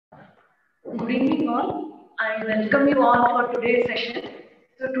Good evening all. I welcome you all for today's session.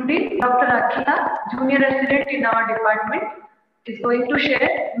 So today Dr. Akhila, junior resident in our department, is going to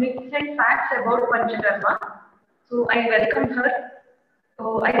share myths and facts about Panchakarma. So I welcome her.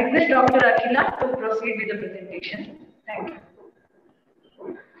 So I request Dr. Akhila to proceed with the presentation. Thank you.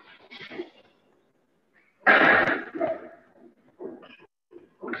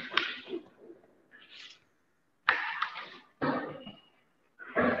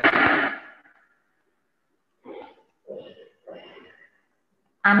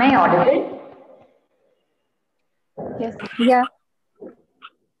 Am I audible? Yes. Yeah.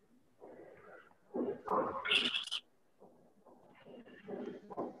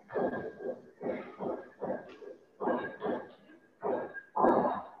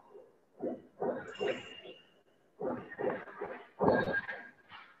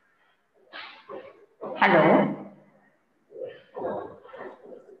 Hello.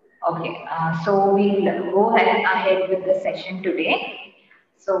 Okay, so we'll go ahead with the session today.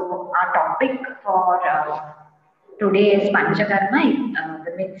 So our topic for today is Panchakarma,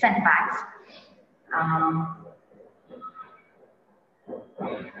 the myths and facts.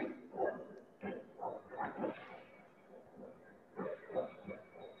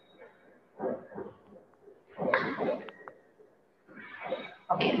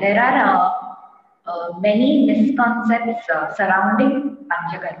 Okay, there are many misconceptions surrounding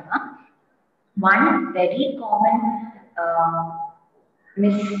Panchakarma. One very common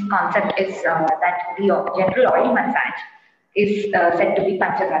misconcept is that the general oil massage is said to be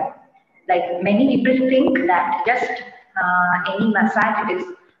Panchakarma. Like many people think that just any massage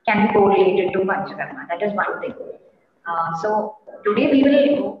can be correlated to Panchakarma. That is one thing. So today we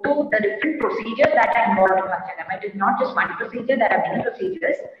will go to the different procedures that are involved in Panchakarma. It is not just one procedure, there are many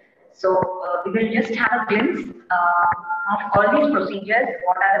procedures. So we will just have a glimpse of all these procedures,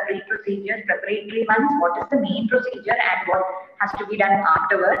 what are the pre-procedures, preparatory ones, what is the main procedure and what has to be done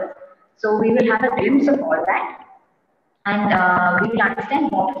afterwards. So we will have a glimpse of all that and we will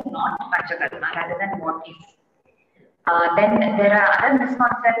understand what is not Panchakarma rather than what is. Then there are other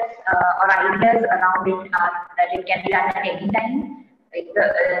misconceptions or ideas around it that it can be done at any time.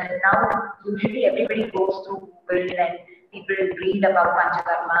 Now, usually everybody goes to Google and people read about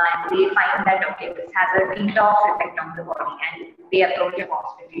Panchakarma and they find that okay, this has a detox effect on the body, and they approach a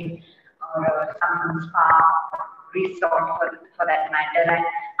hospital or some spa resort for that matter and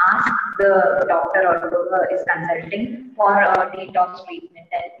ask the doctor or whoever is consulting for a detox treatment,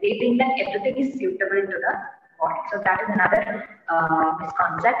 and they think that everything is suitable to the body. So that is another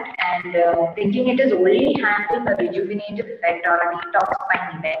misconcept, and thinking it is only having a rejuvenative effect or a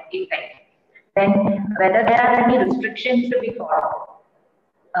detoxifying effect. Then whether there are any restrictions to be followed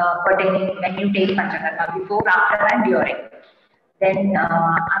pertaining when you take Panchakarma, before, after and during. Then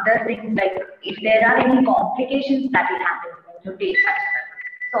other things like if there are any complications that will happen when you take Panchakarma.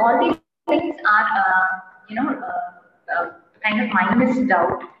 So all these things are kind of minus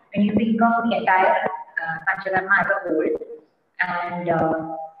doubt when you think of the entire Panchakarma as a whole. And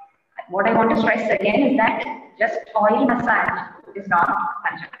what I want to stress again is that just oil massage is not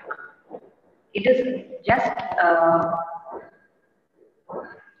Panchakarma. It is just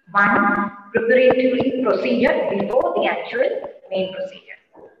one preparatory procedure before the actual main procedure.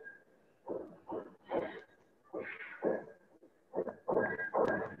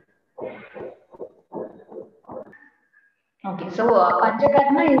 Okay, so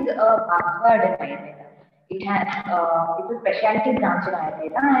Panchakarma is a buzzword in Ayurveda. It has it's a specialty branch in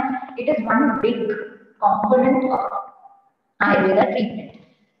Ayurveda, and it is one big component of Ayurveda treatment.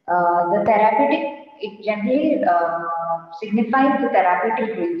 The therapeutic, it generally signifies the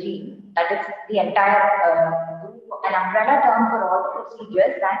therapeutic regime, that is the entire group, an umbrella term for all the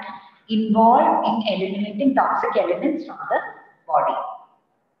procedures that involve in eliminating toxic elements from the body.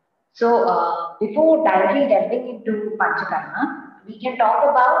 So before directly delving into Panchakarma, we can talk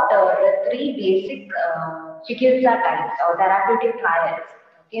about the three basic chikitsa types or therapeutic trials.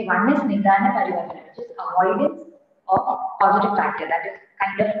 Okay, one is Nidana Parivartana, which is avoidance of positive factor, that is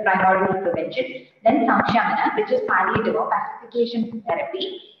kind of primordial prevention. Then Samshamana, which is palliative or pacification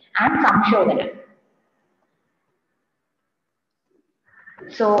therapy, and Samshodhana.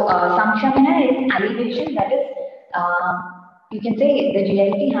 So Samshamana is alleviation, that is you can say the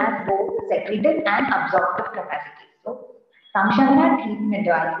GIT has both secretive and absorptive capacity. So Samshamana treatment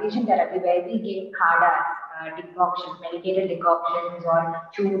or alleviation therapy, where we give khadas, decoctions, medicated decoctions or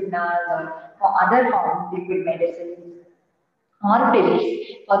churnas or for other forms, liquid medicines or pills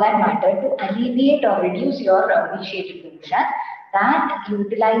for that matter, to alleviate or reduce your vitiated doshas, that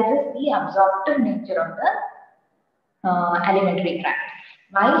utilizes the absorptive nature of the alimentary tract.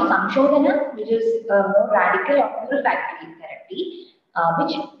 While Samshodhana, which is a more radical or purificatory therapy,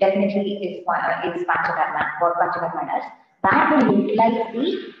 which definitely is Panchakarma, what Panchakarma does, that will utilize the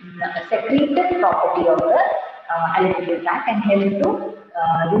secreted property of the alimentary tract and help to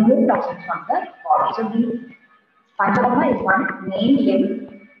remove toxins from the body. So the Panchakarma is one main limb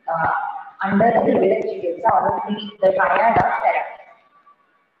under the Ayurvedic Chikitsa or the triad of therapy.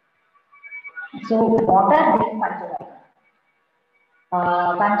 So what are these Panchakarmas?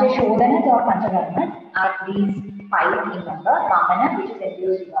 Panchashodhanas or Panchakarmas are these 5 in number. Vamana, which is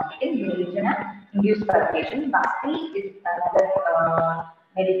induced vomiting, Virajana, induced purgation, Bhakti is another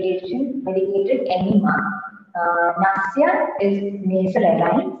medicated enema, Nasya is nasal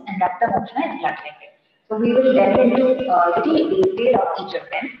alliance, and Rakta Mokshana is blood liquid. So we will delve into little detail of each of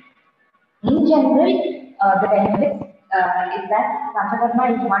them. In general, the benefits is that Panchakarma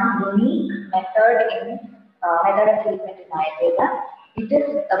is one unique method of treatment in Ayurveda. It is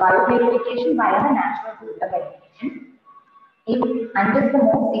a biopurification via the natural route of elimination. And is the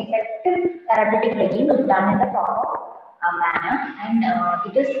most effective therapeutic regime is done in the proper manner, and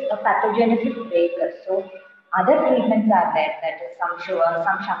it is a pathogenesis breaker. So other treatments are there, that is some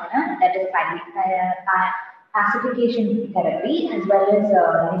shamana, that is pacification therapy, as well as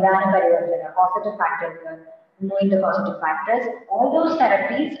nidana parivartana, causative factors, knowing the causative factors. All those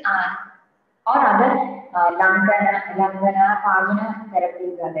therapies are or other Langana, Pavana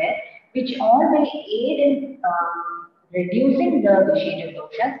therapies are there, which all will aid in reducing the vitiated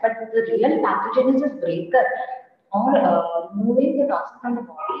doshas, but the real pathogenesis breaker or moving the toxin from the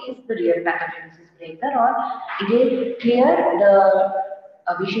body is the real pathogenesis breaker, or it will clear the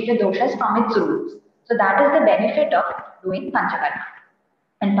vitiated doshas from its roots. So that is the benefit of doing Panchakarma.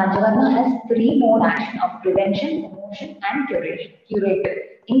 And Panchakarma has 3 mode action of prevention, promotion, and curative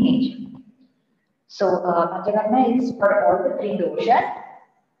in nature. So Panchakarma is for all the 3 doshas.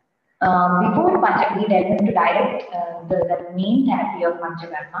 Before we delve into direct the main therapy of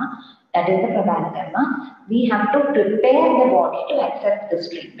Panchakarma, that is the Pradhana Karma, we have to prepare the body to accept this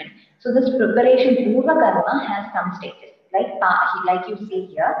treatment. So this preparation, Purva Karma, has some stages. Like you see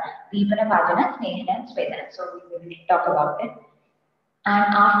here, Deepana, Pajana, Snehana, and Svedana. So we will talk about it.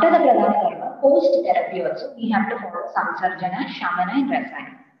 And after the Pradhana Karma, post therapy also, we have to follow Samsarjana, Shamana, and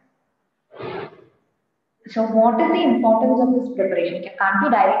Rasana. So what is the importance of this preparation? It can't be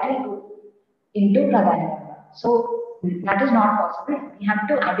directly go into Pradhana Karma. So that is not possible. We have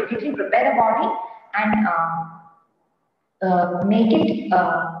to adequately prepare the body and make it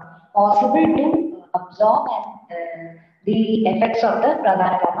possible to absorb and the effects of the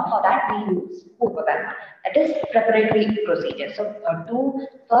Pradhana Karma. For that we use Purva Karma. That is preparatory procedure. So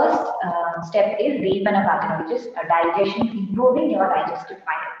first step is Deepana Pachana, which is digestion, improving your digestive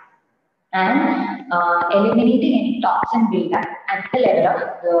fire and eliminating any toxin buildup at the level of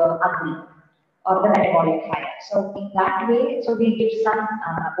the Agni or the metabolic fire. So in that way, so we give some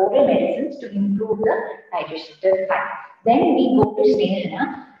oral medicines to improve the digestive fire. Then we go to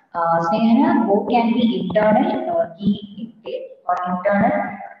Snehana. Snehana both can be internal intake or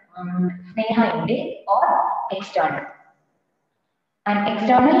internal Sneha intake or external. And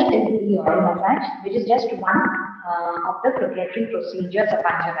external is the oil massage, which is just one of the preparatory procedures of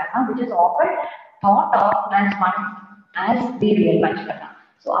Panchakarma, which is often thought of as the real Panchakarma.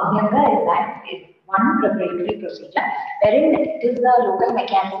 So Abhyanga is one preparatory procedure, wherein it is the local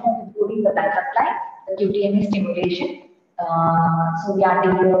mechanism of improving the blood supply, the cutaneous stimulation. So the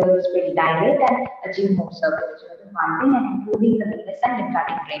arterioles will dilate and achieve more circulation, which is one thing, and improving the venous and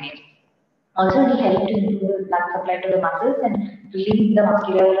lymphatic drainage. Also, it helps to improve blood supply to the muscles and relieve the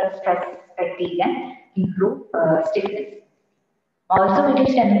muscular stress, fatigue, and improve stiffness. Also, it will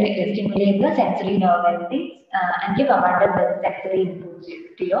stimulate the sensory nerve endings and give abundant sensory impulse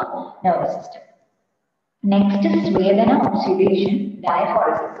to your nervous system. Next is Vedana oxidation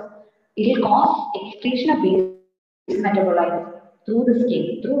diaphoresis. So, it will cause excretion of base metabolites through the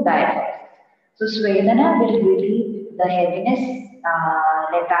skin, through diaphoresis. So, Svedana will relieve the heaviness,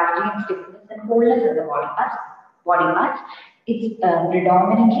 lethargy, and stiffness and coldness of the body parts. It's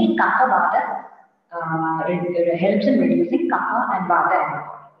predominantly Kapha Vata, helps in reducing Kapha and Vata in the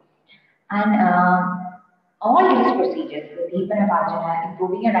body. And all these procedures, the Deepana Pachana,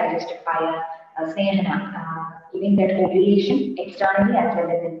 improving your digestive fire, Snehana, giving that ovulation externally as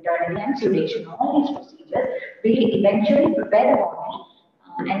well as internally, and sudation, all these procedures will eventually prepare the body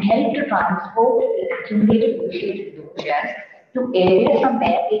and help to transport the accumulated vitiated doshas to areas from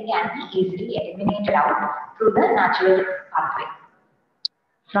where they can be easily eliminated out through the natural pathway.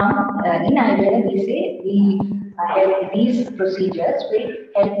 From in Ayurveda, we say we these procedures will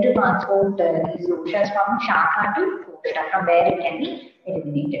help to transport these doshas from Shakha to Koshta, from where it can be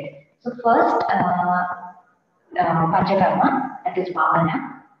eliminated. So first, Panchakarma, that is Vamana.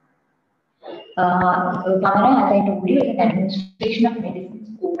 Vamana, as I told you, is an administration of medicines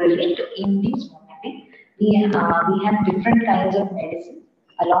orally to induce vomiting. We have different kinds of medicine.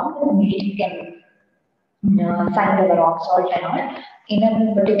 Along with the meal, you can sign the rock salt and all. In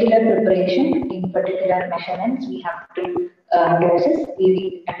a particular preparation, in particular measurements, we have to doses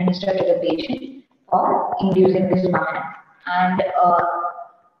we administer to the patient for inducing this vamana. And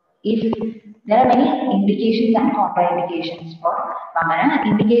if there are many indications and contraindications for vamana,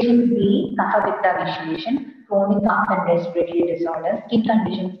 indications being kapha pitta vitiation, chronic cough and respiratory disorders, skin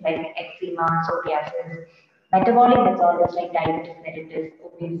conditions like eczema, psoriasis, metabolic disorders like diabetes mellitus,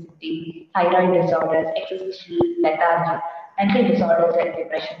 obesity, thyroid disorders, excessive sleep, lethargy, mental disorders like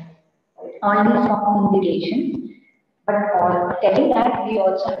depression. All these form indications, but telling that we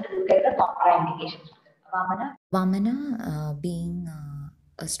also have to look at the contraindications. Vamana being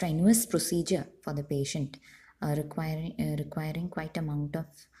a strenuous procedure for the patient, requiring quite amount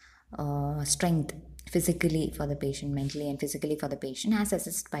of strength physically for the patient, mentally and physically for the patient, as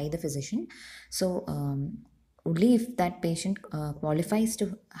assessed by the physician. So only if that patient qualifies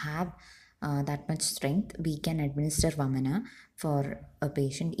to have that much strength, we can administer Vamana for a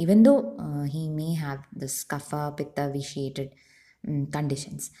patient, even though he may have this kapha, pitta, vitiated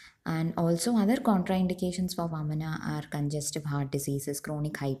conditions. And also other contraindications for Vamana are congestive heart diseases,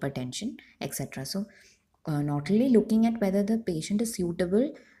 chronic hypertension, etc. So not only looking at whether the patient is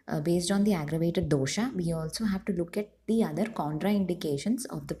suitable based on the aggravated dosha, we also have to look at the other contraindications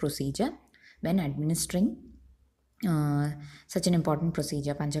of the procedure when administering such an important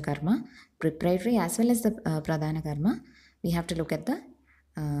procedure, Panchakarma, preparatory as well as the Pradhana Karma. We have to look at the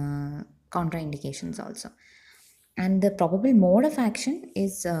contraindications also. And the probable mode of action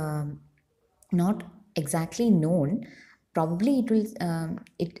is not exactly known. Probably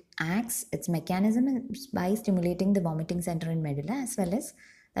it acts, its mechanism is by stimulating the vomiting center in medulla, as well as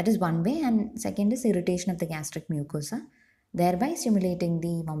that is one way, and second is irritation of the gastric mucosa, thereby stimulating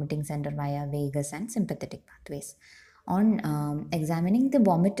the vomiting center via vagus and sympathetic pathways. On examining the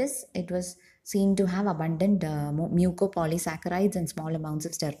vomitus, it was seen to have abundant mucopolysaccharides and small amounts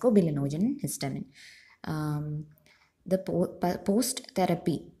of stercobilinogen and histamine. The post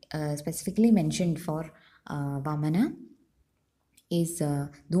therapy specifically mentioned for Vamana is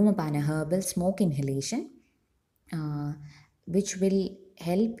Dhumapana, herbal smoke inhalation, which will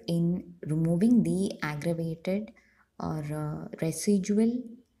help in removing the aggravated or residual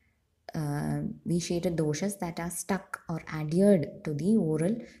vitiated doshas that are stuck or adhered to the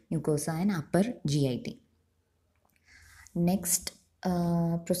oral mucosa and upper GIT. Next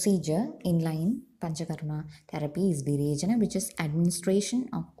procedure in line Panchakarma therapy is Virejana, which is administration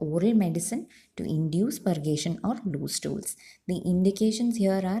of oral medicine to induce purgation or loose stools. The indications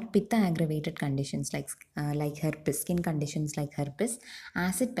here are pitta aggravated conditions like herpes, skin conditions like herpes,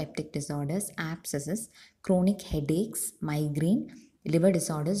 acid peptic disorders, abscesses, chronic headaches, migraine, liver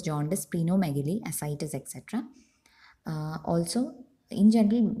disorders, jaundice, splenomegaly, ascites, etc. Also, in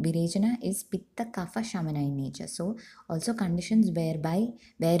general, Virejana is Pitta Kapha Shamana in nature. So, also conditions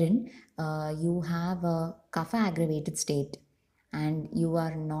wherein you have a Kapha aggravated state and you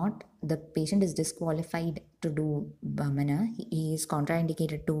are not, the patient is disqualified to do Vamana, he is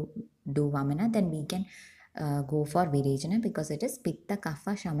contraindicated to do Vamana, then we can go for Virejana because it is Pitta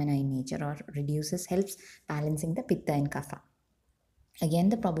Kapha Shamana in nature, or helps balancing the Pitta and Kapha. Again,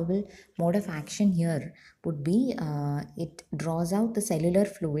 the probable mode of action here would be it draws out the cellular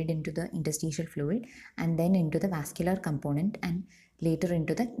fluid into the interstitial fluid and then into the vascular component and later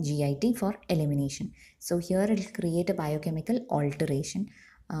into the GIT for elimination. So here it will create a biochemical alteration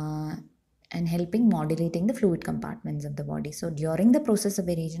and helping modulating the fluid compartments of the body. So during the process of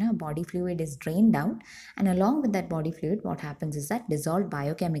Virejana, body fluid is drained out, and along with that body fluid, what happens is that dissolved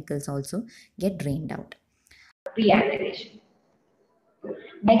biochemicals also get drained out. Reactivation.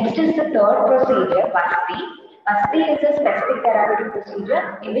 Next is the third procedure, Vasti. Vasti is a specific therapeutic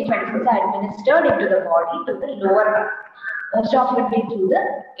procedure in which medicines are administered into the body to the lower part. Most often be through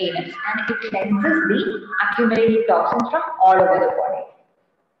the anus, and it cleanses the accumulated toxins from all over the body.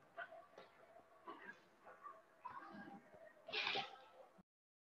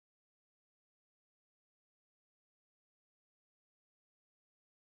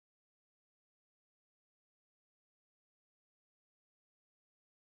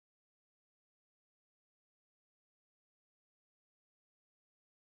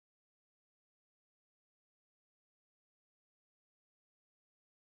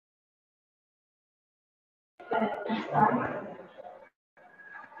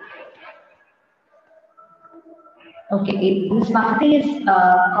 Okay, this bhakti is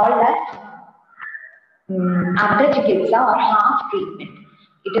called as after chikitsa or half treatment.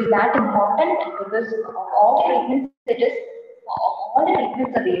 It is that important because of all treatments, it is all the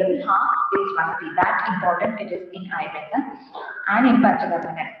treatments available, half is bhakti. That important it is in Ayurveda and in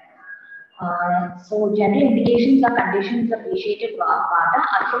Panchakarma. So general indications or conditions of vitiated vata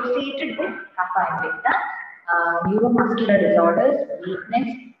associated with kapha and pitta, neuromuscular disorders, weakness,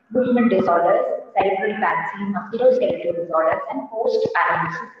 movement disorders, cerebral palsy, musculoskeletal disorders, and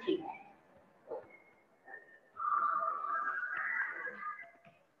post-paralysis treatment.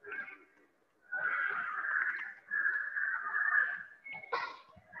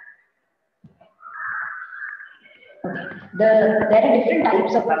 There are different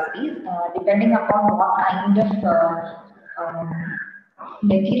types of vastis depending upon what kind of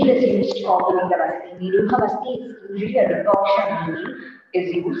material is used for giving the vasti. Niruha vasti is usually a decoction needle is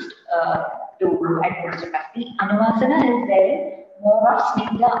used to administer vasti. Anuvasana is where more of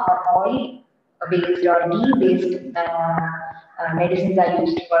snigdha or oil based or ghee based medicines are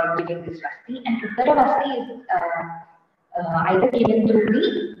used for giving this vasti. And Uttara vasti is either given through the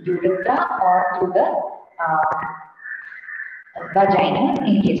urethra or through the vagina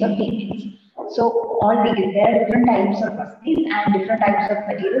in case of females. So all these, there are different types of vastis and different types of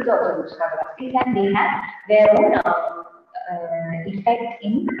materials also used for the vastis, and they have their own effect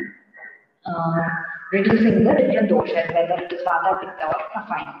in reducing the different doshas, whether it is vata, pitta or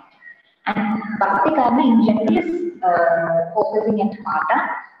kapha. And bhakti karma in general is focusing at vata,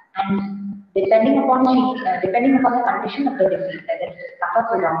 and depending upon the condition of the disease, whether it is kapha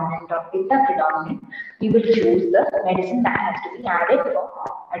predominant or pitta predominant, we will choose the medicine that has to be added for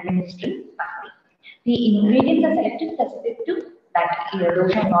administering bhakti. The ingredients are selected specific to that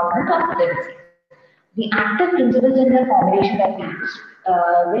dosha involvement of the disease. The active principles in the formulation that we use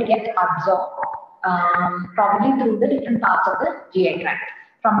will get absorbed probably through the different parts of the GI tract,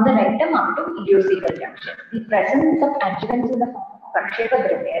 from the rectum up to ileocecal junction. The presence of adjuvants in the form of prakshepa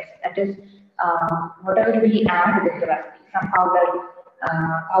dravyas, that is whatever we add with the recipe, some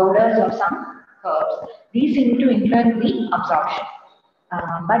powders or some herbs, these seem to influence the absorption.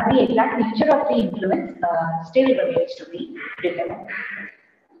 But the exact nature of the influence still remains to be determined.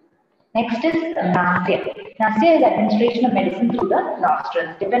 Next is nasya. Nasya is administration of medicine through the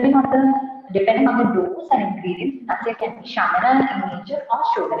nostrils. Depending on the dose and ingredients, nasya can be shamana in nature or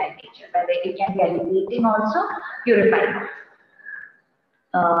shodhana in nature, whether it can be alleviating also, purifying.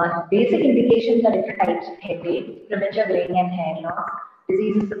 Basic indications are different types of headache, premature graying and hair loss,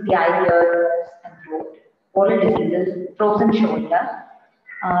 diseases of the eye, ears, and throat, oral diseases, frozen shoulder.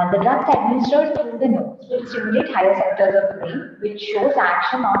 The drugs administered through the nose will stimulate higher centers of the brain, which shows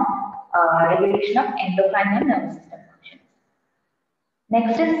action on regulation of endocrine and nervous system functions.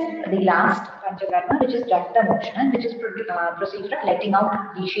 Next is the last Panchakarma, which is Rakta Moshana, which is procedure of letting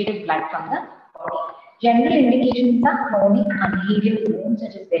out vitiated blood from the body. General indications are chronic unhealed wounds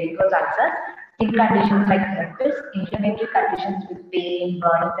such as varicose ulcers, skin conditions like herpes, inflammatory conditions with pain,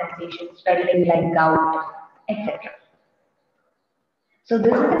 burning sensations, swelling like gout, etc. So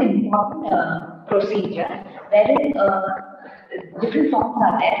this is an important procedure wherein different forms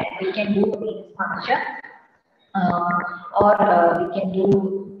are there. We can do venous puncture or we can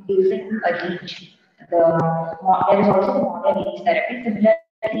do using a leech. There is also the modern leech therapy.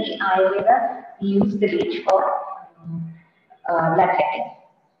 Similarly, Ayurveda, we use the leech for bloodletting.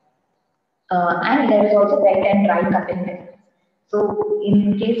 And there is also wet and dry cupping methods. So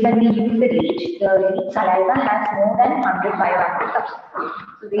in case when we use the leech saliva has more than 100 bioactive substances.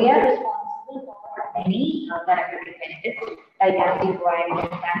 So they are responsible for many therapeutic benefits like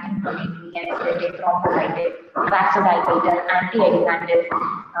anticoagulant, anti-inflammatory, anesthetic, thrombolytic, vasodilator, anti-edematous,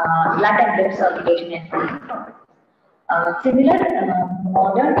 blood and lymph circulation, and similar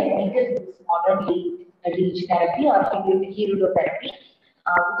modern technique is modern leech therapy or helidotherapy, which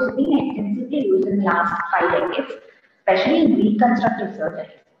has been extensively used in the last 5 decades, especially in reconstructive surgery.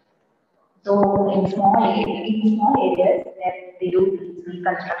 So in small areas where they do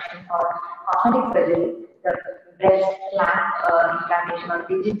reconstruction for cosmetic surgery, the breast, flat implantation or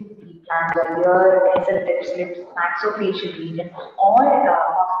digit implants or ear, nasal tips, lips, maxillofacial region, all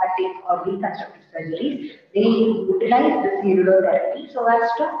cosmetic or reconstructive surgeries, they utilize this helidotherapy so as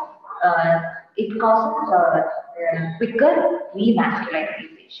to it causes quicker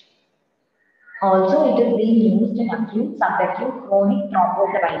revascularization. Also, it is being used in acute, subacute, chronic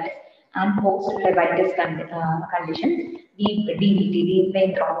thrombophlebitis and post-phlebitis conditions, deep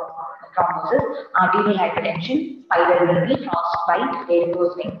vein thrombosis, arterial hypertension, spiral BP, frostbite,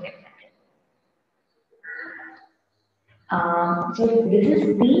 varicose veins, etc. So this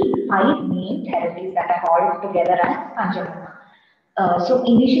is the 5 main therapies that are called together as Panchakarma. So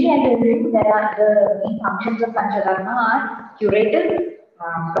initially I told you there are the main functions of Panchakarma are curative,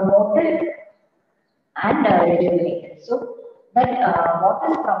 promotive, and rejuvenative. So that what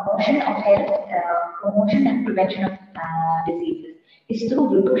is promotion of health, promotion and prevention of diseases is through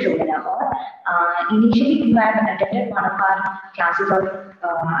Ritu Shodhana, or initially you have attended one of our classes of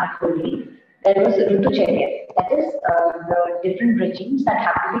our colleague. There was Ritu Charya, that is the different regimes that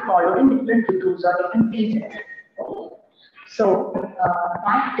have to be followed in different Ritus or different seasons. So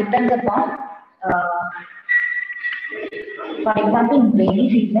that depends upon, for example, in rainy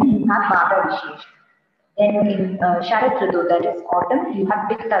season you have Vata initiation. Then in Sharad Ritu, that is autumn, you have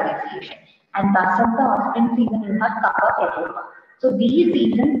Pitta initiation. And Vasanta or spring season, you have Kapha Prakopa. So these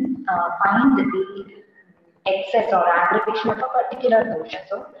seasons find the excess or aggravation of a particular dosha.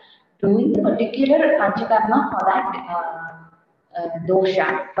 So doing the particular Panchakarma for that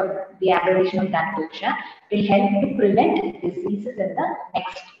dosha, for the aggravation of that dosha, will help to prevent diseases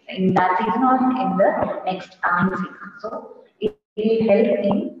in that season or in the next coming season. So it will help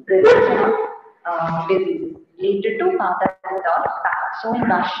in prevention of diseases related to Vata or Kapha. So in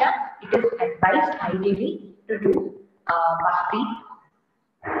Russia, it is advised ideally to do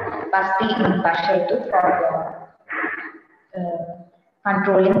Basti in Vashartu for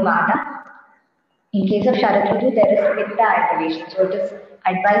controlling Vata. In case of Sharatrutu, there is Pitta activation, so it is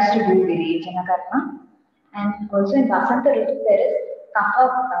advised to do Virejana Karma. And also in Vasanta Ritu, there is Kapha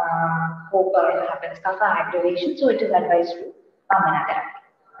Kopa happens, Kapha activation, so it is advised to do Vamana therapy.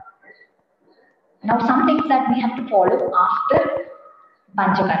 Now, some things that we have to follow after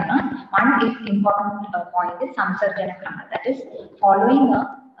Panchakarma. One is important point is Samsarjana Krama, that is following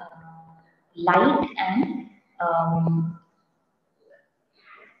a light and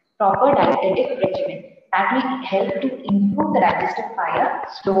proper dietetic regimen that will help to improve the digestive fire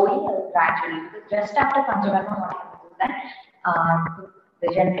slowly and gradually. Just after Panchakarma, what happens is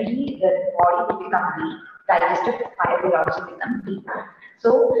that generally the body will become weak, digestive fire will also become weak.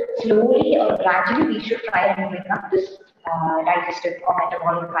 So slowly or gradually we should try and bring up this digestive or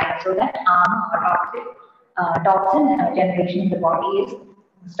metabolic fire so that toxin generation in the body is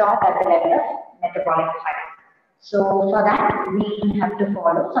stopped at the level of metabolic fire. So for that we have to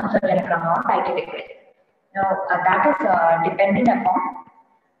follow Samsarjana Krama or dietetic regimen. Now that is dependent upon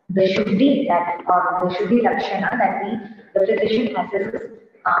the Shuddhi or the Shuddhi Lakshana that the physician assesses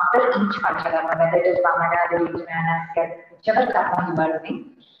after each Panchakarma, whether it is Vamana, Virejana, whichever karma you are doing.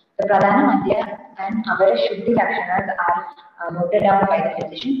 The Pradhana, Madhya and Avara Shuddhi Lakshanas are noted down by the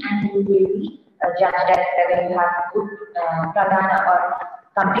physician, and you will be judged as whether you have good Pradhana or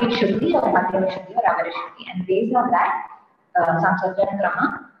complete Shuddhi or Madhyama Shuddhi or Avara Shuddhi. And based on that, Samsarjana Krama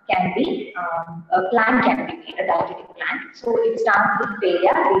can be, a plan can be made, a dietetic plan. So it starts with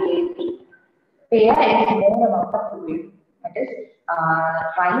Peya, Vilevi. Peya is more amount of fluid. That is,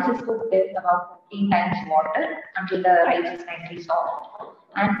 rice is cooked with about 15 times water until the rice is nicely soft,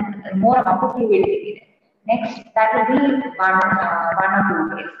 and more amount of fluid will be there. Next, that will be one or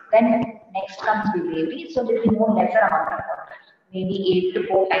 2 days. Then next comes Vilevi, so there will be more lesser amount of water, maybe 8 to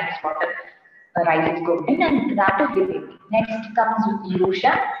 4 times water. Rice is cooked in, and that is Vilevi. Next comes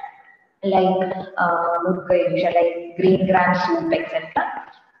Yusha, like Mudga Yusha, like green gram soup, etc.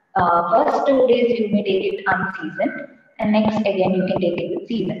 First 2 days you may take it unseasoned, and next again you can take it with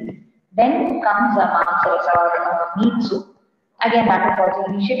seasoned. Then comes Mansas or meat soup. Again, that is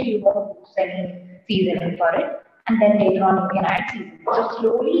also initially you don't use any seasoning for it, and then later on you can add seasoning. So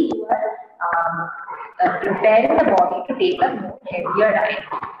slowly you are preparing the body to take a more heavier diet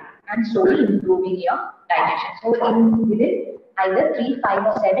and slowly improving your digestion. So within either 3, 5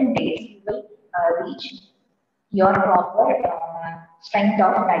 or 7 days, you will reach your proper strength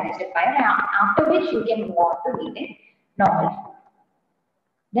of digestive fire, after which you can go on to eating normal.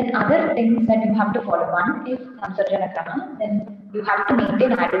 Then other things that you have to follow, one is Samsarjana Krama, then you have to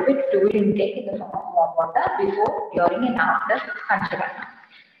maintain adequate fluid intake in the form of warm water before, during and after Panchakarma.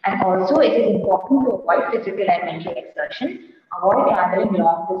 And also it is important to avoid physical and mental exertion, avoid traveling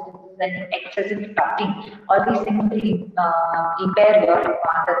long distances and excessive talking. All these things will impair your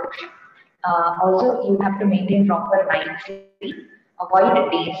Vata dosha. Also you have to maintain proper night sleep,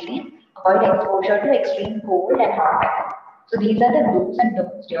 avoid day sleep, avoid exposure to extreme cold and hot weather. So these are the do's and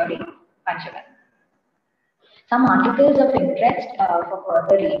don'ts during Panchakarma. Some articles of interest for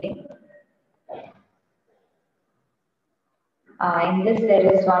further reading. In this,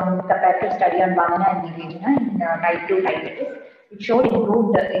 there is one comparative study on Vamana and Virejana in type 2 diabetes. It showed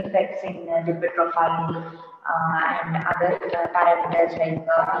improved effects in lipid profile and other parameters like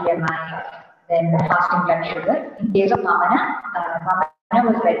BMI, then fasting blood sugar. In case of Vamana, Vamana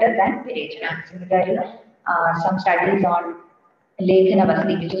was better than Virechana. Similarly, some studies on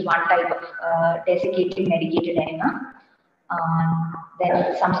Lekhanavasti, which is one type of desiccated medicated enema.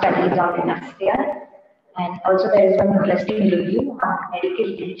 Then some studies on Nastya. And also there is one interesting review on medical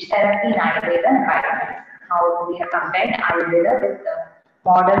leech therapy in Ayurveda and biomedicine. How we have compared Ayurveda with the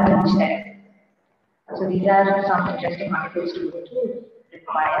modern leech therapy. So these are some interesting articles to go to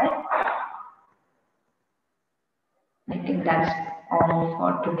require. I think that's all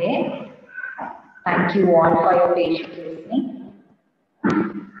for today. Thank you all for your patience listening.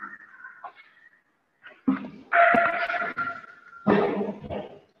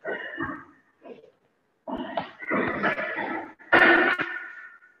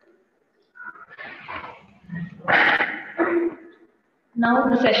 Now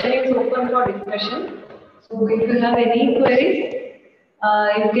the session is open for discussion. So if you have any queries,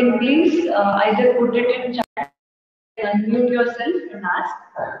 you can please either put it in chat, unmute yourself and ask.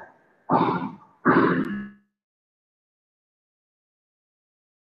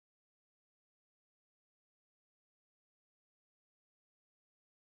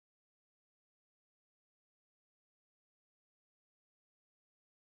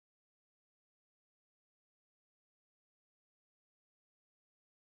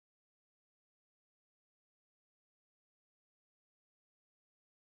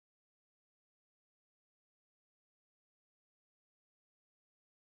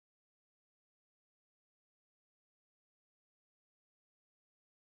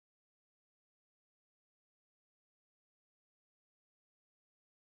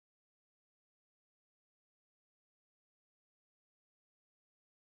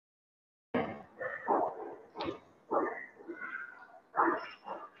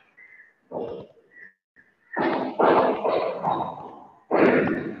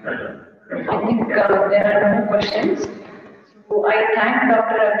 I think there are no questions. So I thank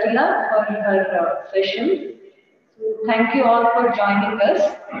Dr. Akhila for her session. So thank you all for joining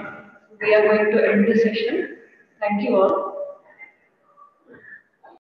us. We are going to end the session. Thank you all.